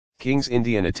King's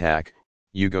Indian attack,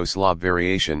 Yugoslav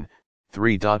variation,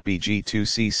 3.b3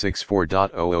 c6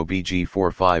 4.0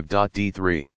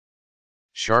 5.d3.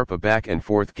 Sharp a back and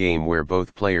forth game where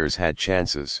both players had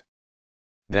chances.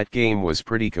 That game was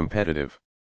pretty competitive.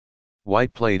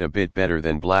 White played a bit better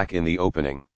than Black in the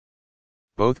opening.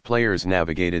 Both players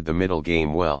navigated the middle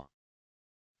game well.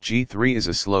 G3 is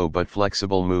a slow but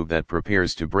flexible move that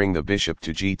prepares to bring the bishop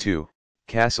to G2,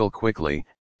 castle quickly,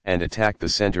 and attack the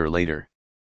center later.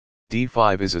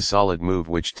 D5 is a solid move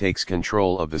which takes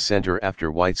control of the center after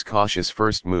White's cautious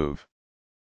first move.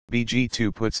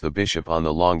 Bg2 puts the bishop on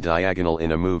the long diagonal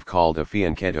in a move called a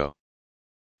fianchetto.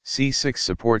 C6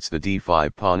 supports the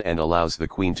D5 pawn and allows the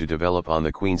queen to develop on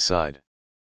the queen side.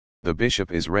 The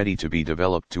bishop is ready to be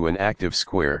developed to an active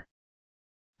square.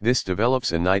 This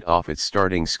develops a knight off its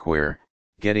starting square,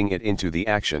 getting it into the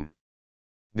action.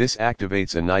 This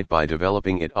activates a knight by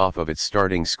developing it off of its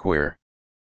starting square.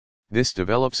 This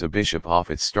develops a bishop off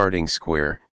its starting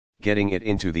square, getting it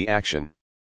into the action.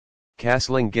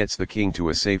 Castling gets the king to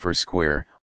a safer square,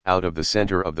 out of the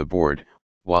center of the board,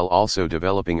 while also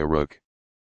developing a rook.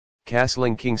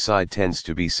 Castling kingside tends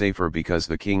to be safer because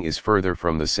the king is further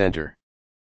from the center.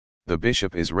 The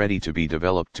bishop is ready to be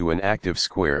developed to an active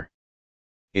square.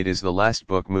 It is the last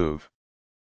book move.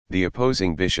 The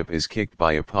opposing bishop is kicked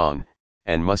by a pawn,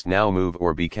 and must now move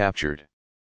or be captured.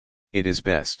 It is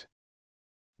best.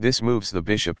 This moves the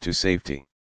bishop to safety.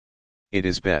 It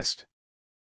is best.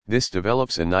 This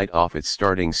develops a knight off its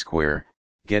starting square,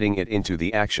 getting it into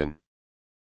the action.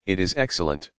 It is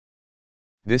excellent.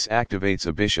 This activates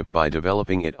a bishop by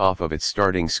developing it off of its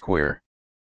starting square.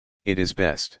 It is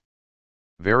best.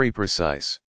 Very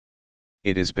precise.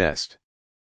 It is best.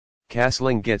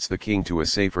 Castling gets the king to a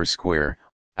safer square,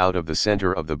 out of the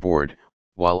center of the board,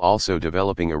 while also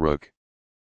developing a rook.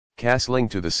 Castling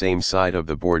to the same side of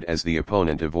the board as the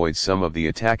opponent avoids some of the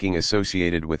attacking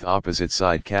associated with opposite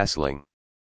side castling.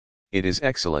 It is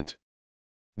excellent.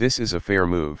 This is a fair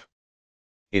move.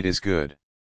 It is good.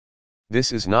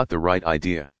 This is not the right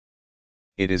idea.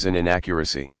 It is an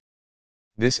inaccuracy.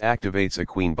 This activates a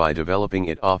queen by developing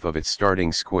it off of its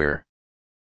starting square.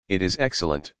 It is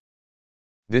excellent.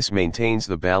 This maintains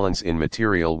the balance in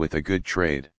material with a good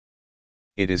trade.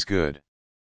 It is good.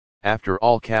 After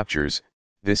all captures,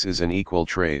 this is an equal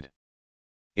trade.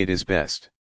 It is best.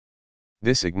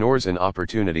 This ignores an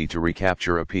opportunity to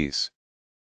recapture a piece.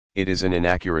 It is an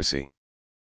inaccuracy.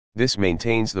 This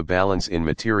maintains the balance in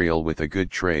material with a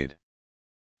good trade.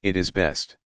 It is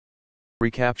best.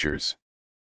 Recaptures.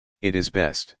 It is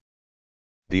best.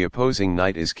 The opposing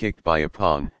knight is kicked by a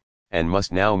pawn, and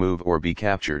must now move or be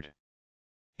captured.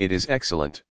 It is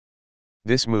excellent.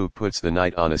 This move puts the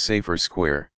knight on a safer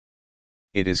square.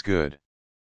 It is good.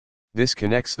 This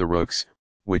connects the rooks,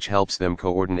 which helps them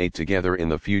coordinate together in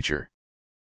the future.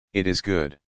 It is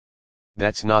good.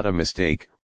 That's not a mistake,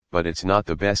 but it's not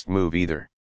the best move either.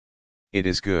 It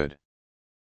is good.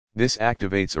 This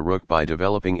activates a rook by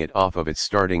developing it off of its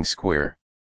starting square.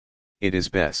 It is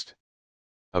best.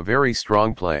 A very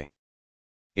strong play.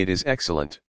 It is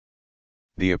excellent.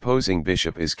 The opposing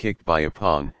bishop is kicked by a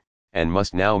pawn, and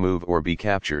must now move or be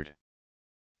captured.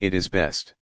 It is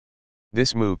best.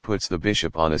 This move puts the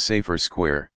bishop on a safer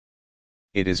square.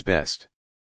 It is best.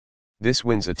 This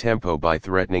wins a tempo by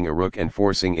threatening a rook and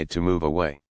forcing it to move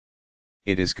away.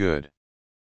 It is good.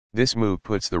 This move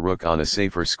puts the rook on a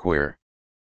safer square.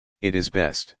 It is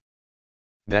best.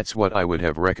 That's what I would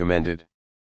have recommended.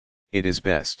 It is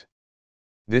best.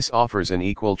 This offers an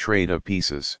equal trade of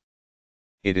pieces.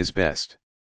 It is best.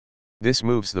 This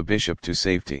moves the bishop to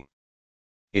safety.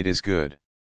 It is good.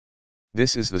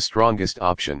 This is the strongest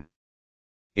option.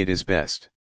 It is best.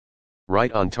 Right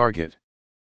on target.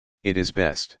 It is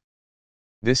best.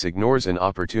 This ignores an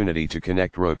opportunity to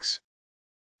connect rooks.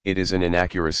 It is an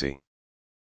inaccuracy.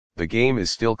 The game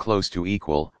is still close to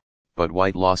equal, but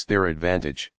White lost their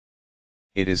advantage.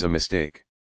 It is a mistake.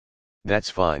 That's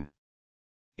fine.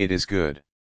 It is good.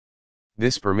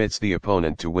 This permits the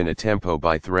opponent to win a tempo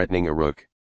by threatening a rook.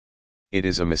 It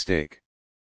is a mistake.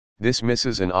 This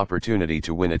misses an opportunity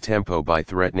to win a tempo by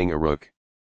threatening a rook.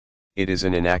 It is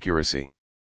an inaccuracy.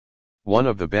 One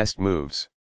of the best moves.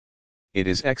 It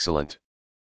is excellent.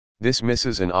 This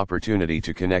misses an opportunity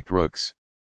to connect rooks.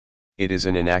 It is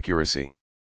an inaccuracy.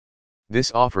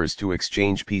 This offers to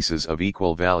exchange pieces of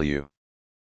equal value.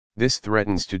 This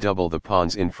threatens to double the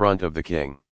pawns in front of the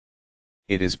king.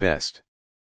 It is best.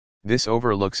 This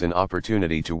overlooks an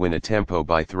opportunity to win a tempo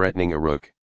by threatening a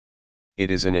rook.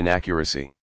 It is an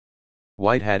inaccuracy.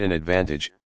 White had an advantage,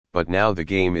 but now the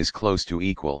game is close to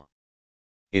equal.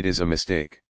 It is a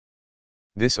mistake.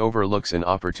 This overlooks an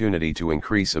opportunity to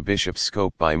increase a bishop's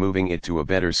scope by moving it to a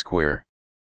better square.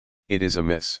 It is a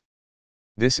miss.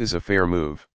 This is a fair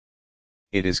move.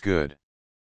 It is good.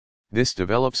 This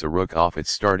develops a rook off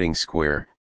its starting square,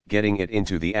 getting it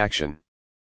into the action.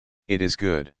 It is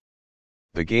good.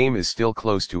 The game is still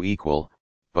close to equal,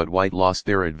 but white lost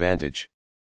their advantage.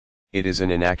 It is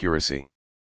an inaccuracy.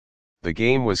 The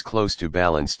game was close to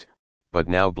balanced, but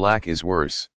now black is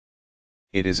worse.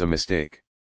 It is a mistake.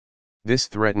 This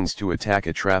threatens to attack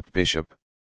a trapped bishop.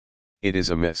 It is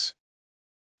a miss.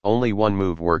 Only one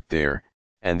move worked there,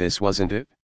 and this wasn't it?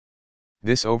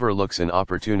 This overlooks an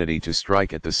opportunity to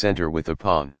strike at the center with a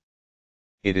pawn.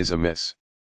 It is a miss.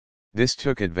 This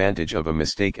took advantage of a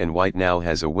mistake and white now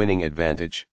has a winning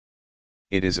advantage.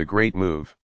 It is a great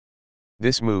move.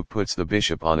 This move puts the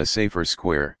bishop on a safer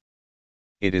square.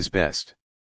 It is best.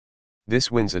 This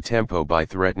wins a tempo by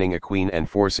threatening a queen and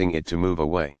forcing it to move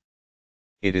away.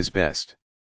 It is best.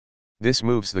 This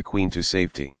moves the queen to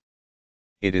safety.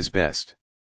 It is best.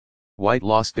 White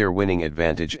lost their winning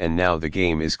advantage and now the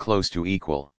game is close to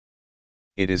equal.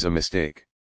 It is a mistake.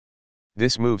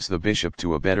 This moves the bishop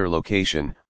to a better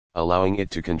location, allowing it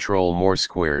to control more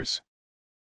squares.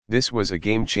 This was a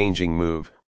game-changing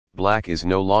move. Black is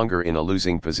no longer in a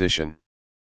losing position.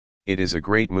 It is a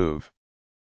great move.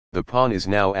 The pawn is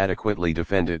now adequately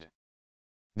defended.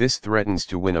 This threatens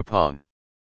to win a pawn.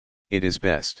 It is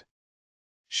best.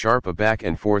 Sharp a back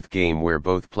and forth game where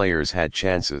both players had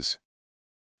chances.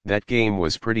 That game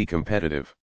was pretty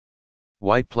competitive.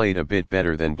 White played a bit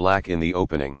better than black in the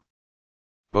opening.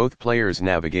 Both players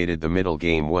navigated the middle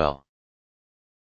game well.